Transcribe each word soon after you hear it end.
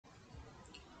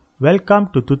Welcome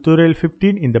to tutorial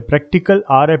 15 in the Practical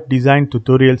RF Design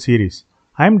tutorial series.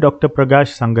 I am Dr.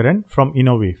 Prakash Sangaran from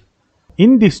Innovave.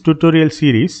 In this tutorial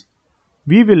series,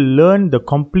 we will learn the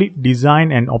complete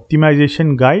design and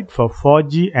optimization guide for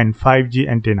 4G and 5G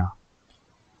antenna.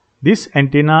 This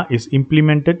antenna is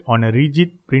implemented on a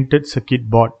rigid printed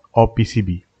circuit board or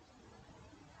PCB.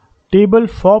 Table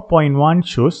 4.1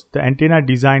 shows the antenna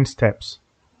design steps.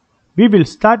 We will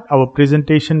start our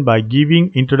presentation by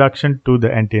giving introduction to the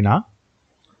antenna.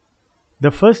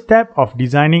 The first step of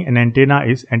designing an antenna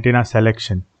is antenna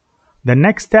selection. The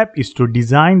next step is to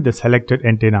design the selected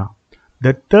antenna.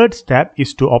 The third step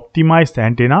is to optimize the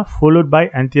antenna, followed by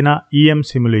antenna EM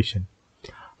simulation.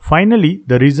 Finally,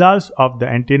 the results of the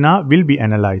antenna will be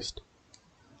analyzed.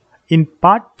 In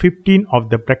part 15 of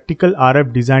the Practical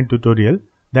RF Design tutorial,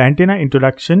 the antenna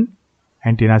introduction,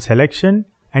 antenna selection,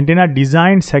 antenna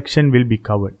design section will be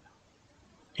covered.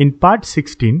 In part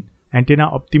 16, antenna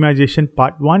optimization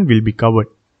part 1 will be covered.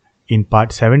 In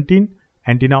part 17,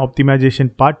 antenna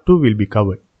optimization part 2 will be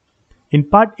covered. In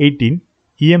part 18,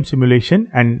 EM simulation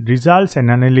and results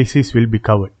and analysis will be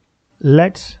covered.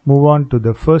 Let's move on to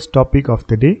the first topic of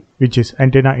the day, which is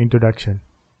antenna introduction.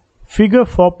 Figure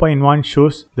 4.1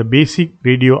 shows the basic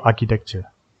radio architecture.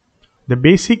 The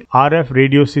basic RF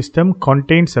radio system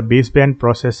contains a baseband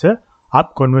processor,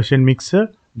 up conversion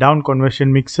mixer, down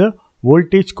conversion mixer,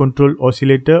 voltage control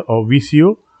oscillator or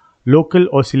VCO, local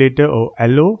oscillator or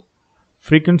LO,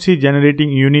 frequency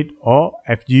generating unit or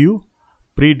FGU,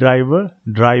 pre-driver,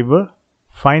 driver,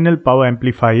 final power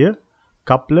amplifier,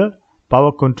 coupler,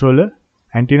 power controller,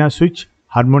 antenna switch,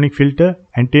 harmonic filter,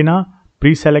 antenna,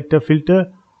 pre-selector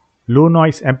filter, low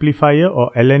noise amplifier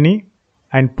or LNA,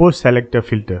 and post-selector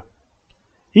filter.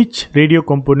 Each radio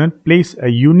component plays a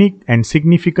unique and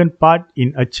significant part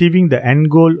in achieving the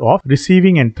end goal of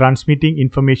receiving and transmitting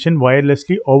information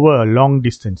wirelessly over a long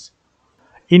distance.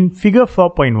 In figure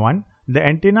 4.1, the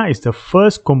antenna is the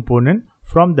first component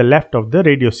from the left of the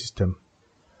radio system.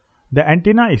 The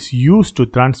antenna is used to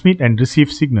transmit and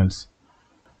receive signals.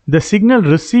 The signal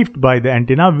received by the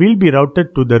antenna will be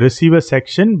routed to the receiver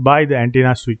section by the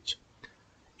antenna switch.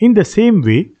 In the same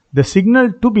way, the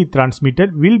signal to be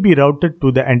transmitted will be routed to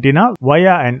the antenna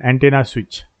via an antenna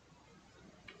switch.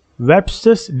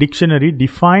 Webster's dictionary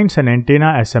defines an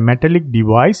antenna as a metallic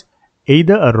device,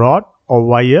 either a rod or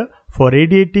wire, for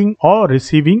radiating or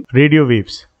receiving radio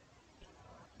waves.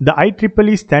 The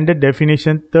IEEE standard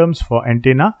definition terms for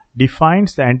antenna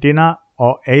defines the antenna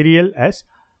or aerial as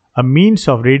a means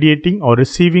of radiating or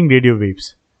receiving radio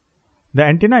waves. The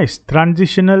antenna is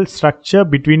transitional structure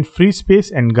between free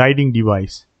space and guiding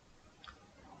device.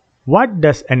 What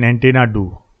does an antenna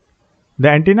do? The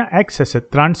antenna acts as a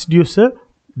transducer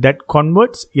that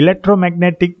converts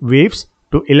electromagnetic waves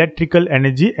to electrical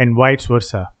energy and vice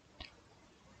versa.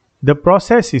 The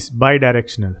process is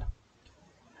bidirectional.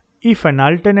 If an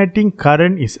alternating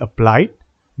current is applied,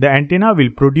 the antenna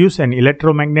will produce an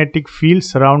electromagnetic field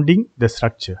surrounding the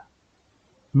structure.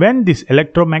 When these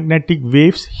electromagnetic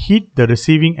waves hit the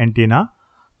receiving antenna,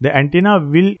 the antenna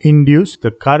will induce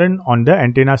the current on the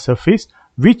antenna surface,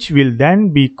 which will then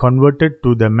be converted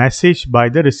to the message by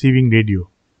the receiving radio.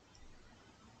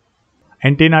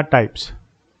 Antenna types.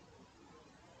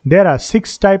 There are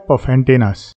 6 types of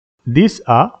antennas. These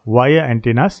are wire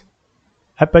antennas,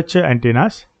 aperture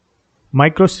antennas,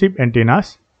 microstrip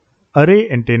antennas, array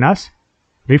antennas,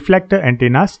 reflector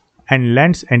antennas, and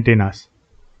lens antennas.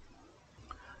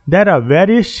 There are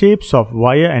various shapes of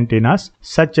wire antennas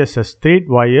such as a straight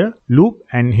wire, loop,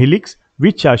 and helix,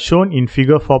 which are shown in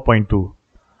figure 4.2.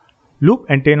 Loop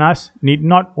antennas need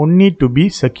not only to be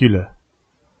circular.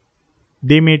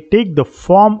 They may take the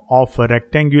form of a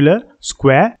rectangular,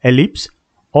 square, ellipse,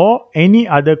 or any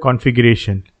other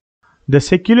configuration. The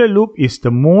circular loop is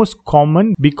the most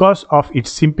common because of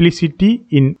its simplicity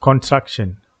in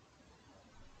construction.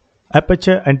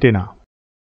 Aperture antenna.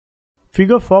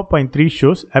 Figure 4.3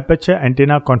 shows aperture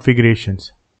antenna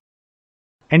configurations.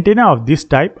 Antenna of this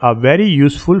type are very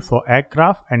useful for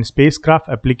aircraft and spacecraft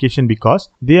application because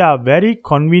they are very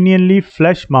conveniently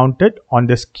flush mounted on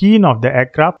the skin of the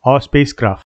aircraft or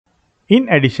spacecraft. In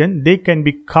addition, they can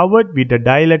be covered with a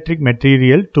dielectric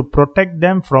material to protect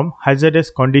them from hazardous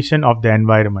conditions of the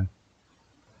environment.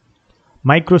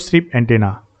 Microstrip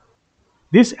antenna.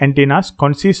 These antennas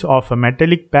consist of a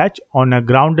metallic patch on a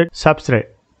grounded substrate.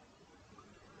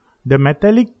 The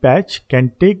metallic patch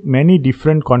can take many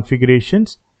different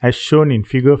configurations as shown in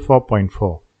figure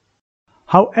 4.4.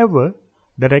 However,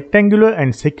 The rectangular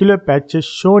and secular patches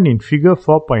shown in figure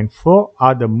 4.4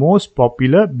 are the most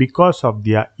popular because of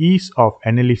their ease of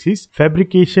analysis,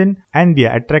 fabrication, and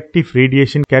their attractive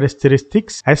radiation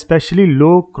characteristics, especially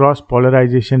low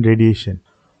cross-polarization radiation.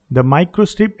 The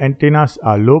microstrip antennas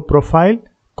are low profile,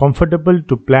 comfortable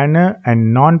to planar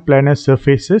and non-planar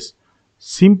surfaces,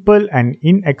 simple and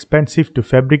inexpensive to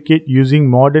fabricate using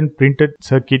modern printed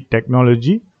circuit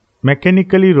technology,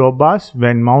 mechanically robust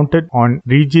when mounted on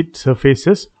rigid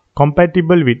surfaces,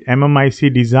 compatible with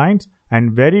MMIC designs,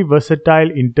 and very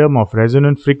versatile in terms of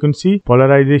resonance frequency,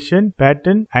 polarization,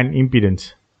 pattern, and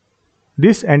impedance.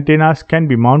 These antennas can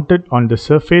be mounted on the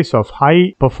surface of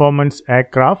high-performance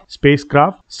aircraft,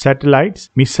 spacecraft, satellites,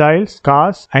 missiles,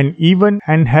 cars, and even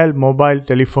handheld mobile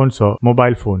telephones or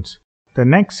mobile phones. The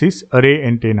next is array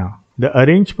antenna. The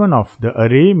arrangement of the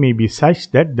array may be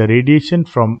such that the radiation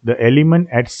from the element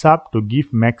adds up to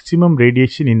give maximum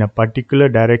radiation in a particular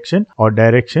direction or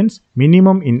directions,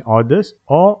 minimum in others,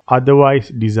 or otherwise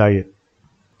desired.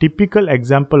 Typical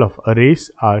example of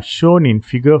arrays are shown in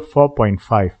figure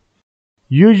 4.5.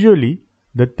 Usually,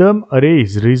 the term array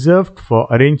is reserved for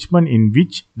arrangement in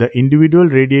which the individual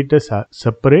radiators are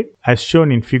separate, as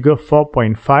shown in figure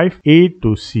 4.5a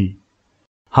to c.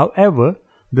 However,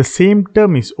 the same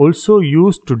term is also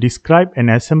used to describe an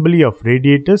assembly of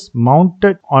radiators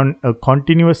mounted on a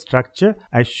continuous structure,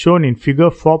 as shown in figure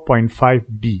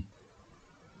 4.5d.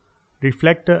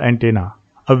 Reflector antenna.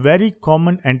 A very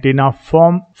common antenna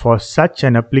form for such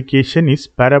an application is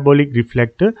parabolic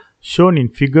reflector, shown in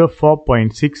figure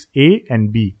 4.6a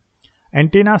and b.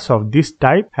 Antennas of this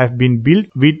type have been built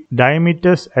with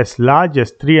diameters as large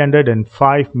as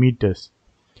 305 meters.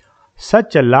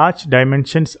 Such a large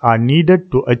dimensions are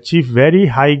needed to achieve very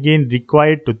high gain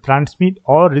required to transmit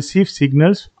or receive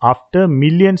signals after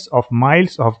millions of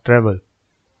miles of travel.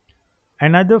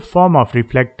 Another form of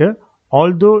reflector,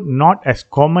 although not as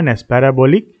common as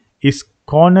parabolic, is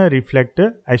corner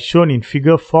reflector, as shown in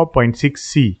figure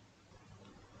 4.6c.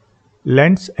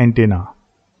 Lens antenna.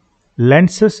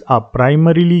 Lenses are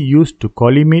primarily used to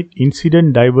collimate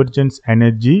incident divergence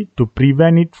energy to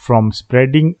prevent it from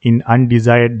spreading in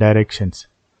undesired directions.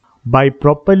 By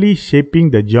properly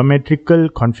shaping the geometrical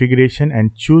configuration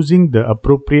and choosing the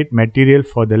appropriate material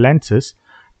for the lenses,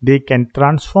 they can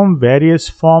transform various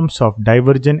forms of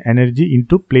divergent energy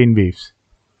into plane waves.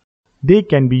 They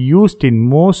can be used in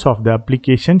most of the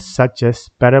applications such as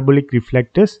parabolic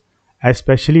reflectors,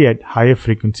 especially at higher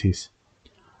frequencies.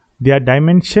 Their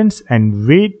dimensions and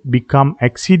weight become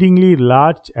exceedingly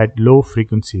large at low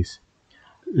frequencies.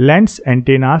 Lens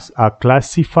antennas are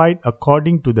classified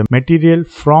according to the material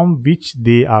from which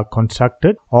they are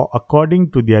constructed or according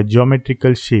to their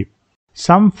geometrical shape.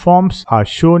 Some forms are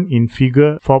shown in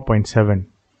figure 4.7.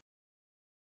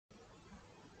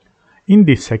 In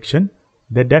this section,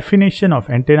 the definition of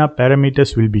antenna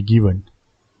parameters will be given.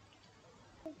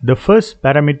 The first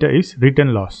parameter is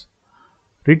return loss.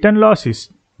 Return loss is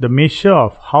the measure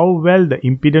of how well the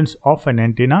impedance of an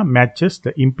antenna matches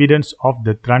the impedance of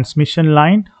the transmission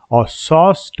line or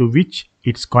source to which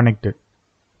it's connected.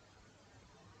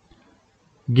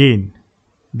 Gain.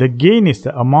 The gain is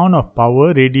the amount of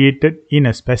power radiated in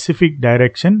a specific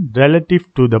direction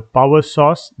relative to the power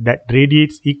source that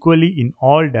radiates equally in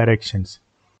all directions.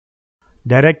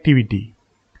 Directivity.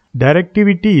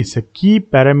 Directivity is a key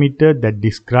parameter that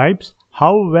describes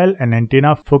how well an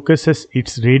antenna focuses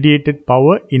its radiated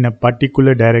power in a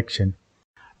particular direction.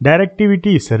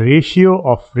 Directivity is a ratio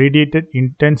of radiated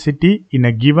intensity in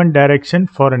a given direction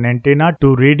for an antenna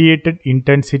to radiated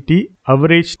intensity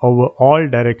averaged over all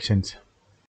directions.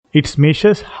 It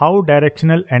measures how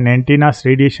directional an antenna's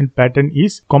radiation pattern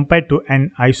is compared to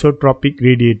an isotropic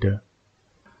radiator.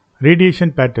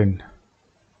 Radiation pattern.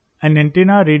 An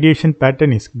antenna radiation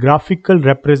pattern is graphical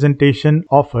representation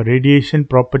of a radiation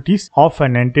properties of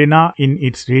an antenna in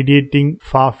its radiating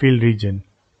far field region.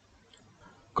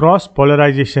 Cross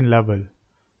polarization level.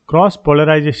 Cross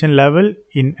polarization level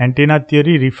in antenna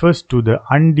theory refers to the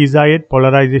undesired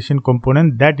polarization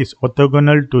component that is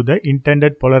orthogonal to the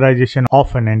intended polarization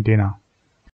of an antenna.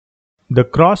 The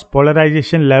cross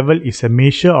polarization level is a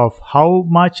measure of how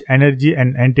much energy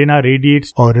an antenna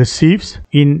radiates or receives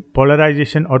in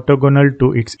polarization orthogonal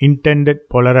to its intended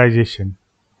polarization.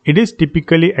 It is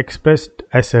typically expressed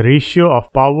as a ratio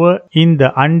of power in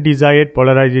the undesired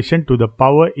polarization to the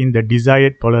power in the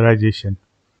desired polarization.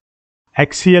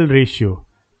 Axial ratio.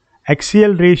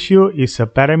 Axial ratio is a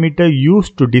parameter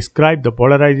used to describe the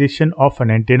polarization of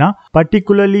an antenna,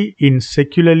 particularly in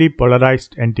secularly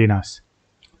polarized antennas.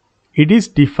 It is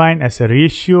defined as a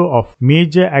ratio of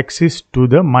major axis to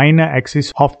the minor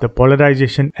axis of the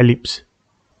polarization ellipse.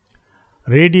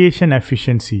 Radiation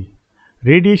efficiency.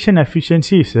 Radiation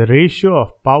efficiency is the ratio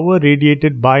of power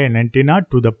radiated by an antenna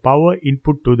to the power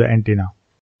input to the antenna.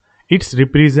 It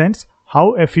represents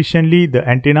how efficiently the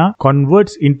antenna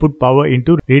converts input power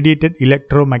into radiated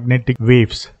electromagnetic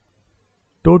waves.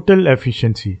 Total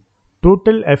efficiency.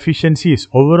 Total efficiency is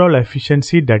overall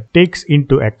efficiency that takes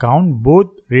into account both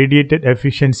radiated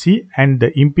efficiency and the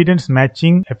impedance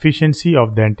matching efficiency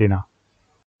of the antenna.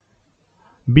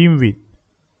 Beam width.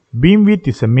 Beam width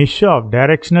is a measure of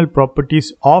directional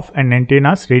properties of an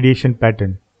antenna's radiation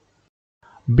pattern.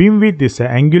 Beam width is the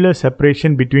angular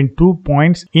separation between 2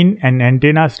 points in an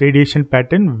antenna's radiation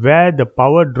pattern where the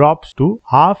power drops to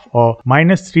half or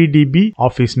 -3 dB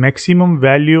of its maximum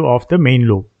value of the main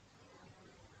lobe.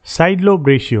 Side lobe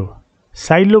ratio.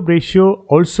 Side lobe ratio,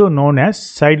 also known as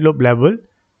side lobe level,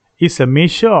 is a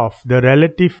measure of the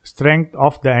relative strength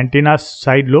of the antenna's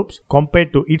side lobes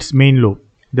compared to its main lobe.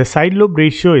 The side lobe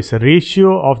ratio is a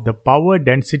ratio of the power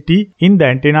density in the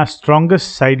antenna's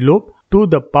strongest side lobe to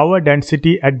the power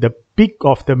density at the peak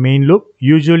of the main lobe,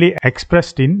 usually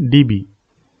expressed in dB.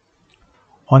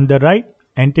 On the right,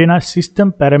 antenna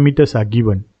system parameters are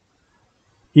given.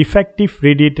 Effective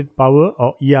radiated power,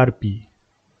 or ERP.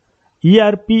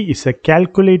 ERP is a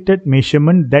calculated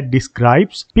measurement that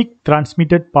describes peak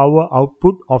transmitted power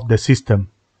output of the system.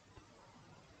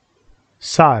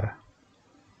 SAR.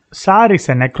 SAR is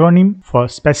an acronym for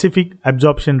Specific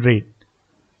Absorption Rate.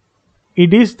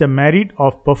 It is the merit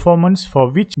of performance for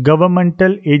which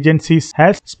governmental agencies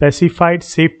has specified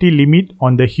safety limit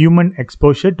on the human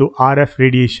exposure to RF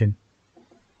radiation.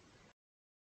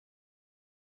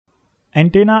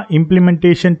 Antenna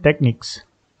implementation techniques.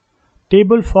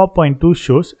 Table 4.2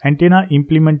 shows antenna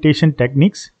implementation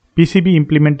techniques, PCB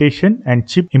implementation and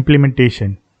chip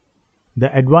implementation.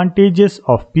 The advantages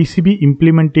of PCB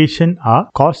implementation are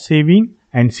cost saving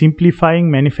and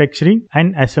simplifying manufacturing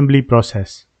and assembly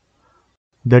process.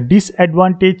 The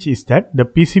disadvantage is that the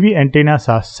PCB antennas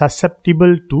are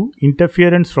susceptible to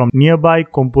interference from nearby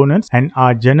components and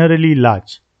are generally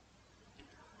large.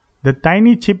 The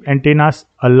tiny chip antennas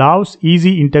allows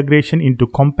easy integration into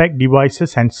compact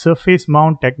devices and surface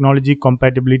mount technology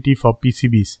compatibility for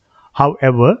PCBs.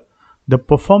 However, the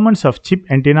performance of chip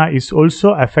antenna is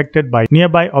also affected by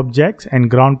nearby objects and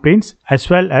ground planes, as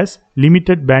well as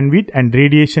limited bandwidth and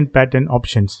radiation pattern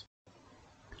options.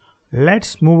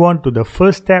 Let's move on to the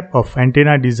first step of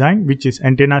antenna design, which is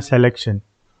antenna selection.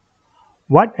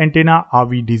 What antenna are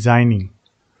we designing?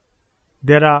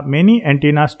 There are many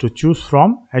antennas to choose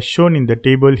from, as shown in the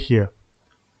table here.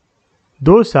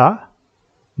 Those are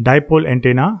dipole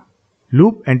antenna,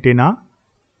 loop antenna,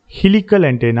 helical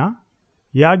antenna,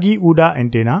 Yagi-Uda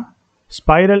antenna,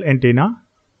 spiral antenna,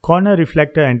 corner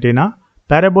reflector antenna,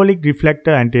 parabolic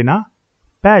reflector antenna,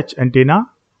 patch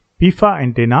antenna, PIFA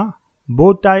antenna,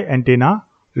 bow tie antenna,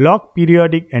 log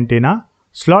periodic antenna,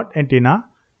 slot antenna,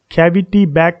 cavity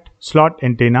backed slot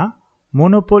antenna,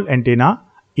 monopole antenna,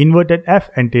 inverted F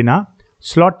antenna,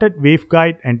 slotted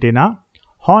waveguide antenna,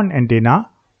 horn antenna,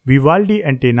 Vivaldi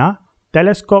antenna,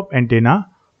 telescope antenna,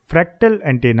 fractal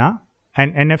antenna,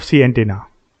 and NFC antenna.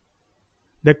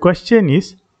 The question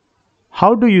is,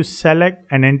 how do you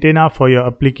select an antenna for your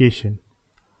application?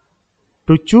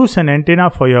 To choose an antenna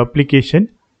for your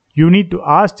application, you need to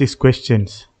ask these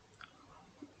questions.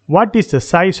 What is the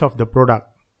size of the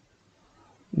product?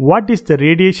 What is the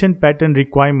radiation pattern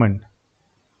requirement?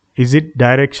 Is it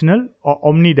directional or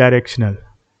omnidirectional?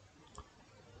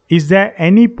 Is there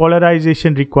any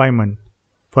polarization requirement?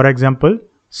 For example,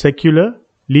 circular,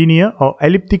 linear or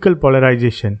elliptical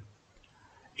polarization.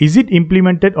 Is it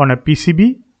implemented on a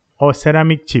PCB or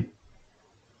ceramic chip?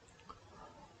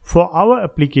 For our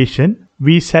application,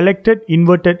 we selected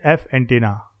inverted F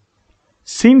antenna.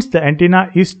 Since the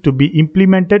antenna is to be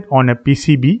implemented on a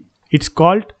PCB, it's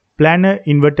called Planar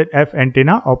Inverted F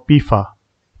Antenna or PIFA.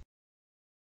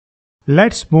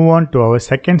 Let's move on to our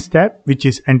second step, which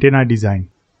is antenna design.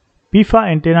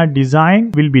 PIFA antenna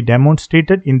design will be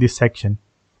demonstrated in this section.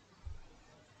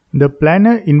 The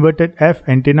Planar Inverted F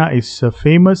antenna is a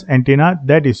famous antenna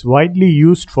that is widely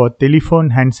used for telephone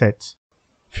handsets.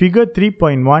 Figure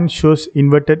 3.1 shows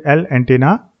inverted L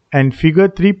antenna and Figure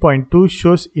 3.2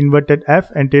 shows inverted F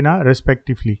antenna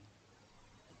respectively.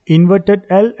 Inverted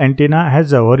L antenna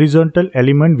has a horizontal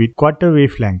element with quarter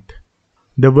wavelength.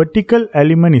 The vertical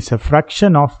element is a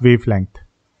fraction of wavelength.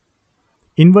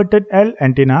 Inverted L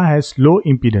antenna has low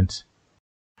impedance.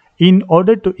 In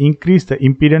order to increase the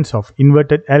impedance of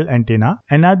inverted L antenna,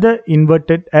 another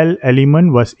inverted L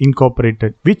element was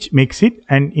incorporated, which makes it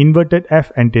an inverted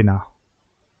F antenna.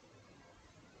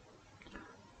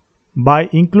 By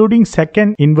including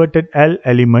second inverted L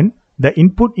element, The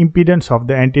input impedance of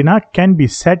the antenna can be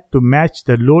set to match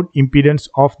the load impedance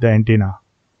of the antenna.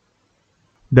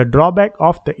 The drawback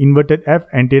of the inverted F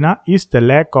antenna is the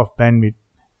lack of bandwidth.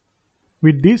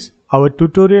 With this, our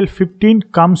tutorial 15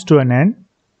 comes to an end.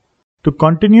 To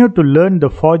continue to learn the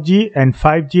 4G and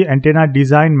 5G antenna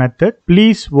design method,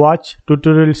 please watch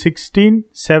tutorial 16,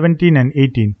 17 and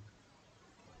 18.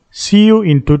 See you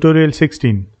in tutorial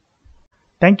 16.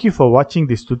 Thank you for watching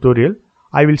this tutorial.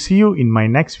 I will see you in my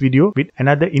next video with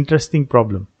another interesting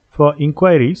problem. For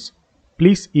inquiries,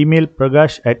 please email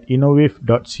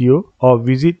pragash@innovave.co or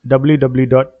visit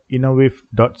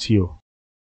www.innovave.co.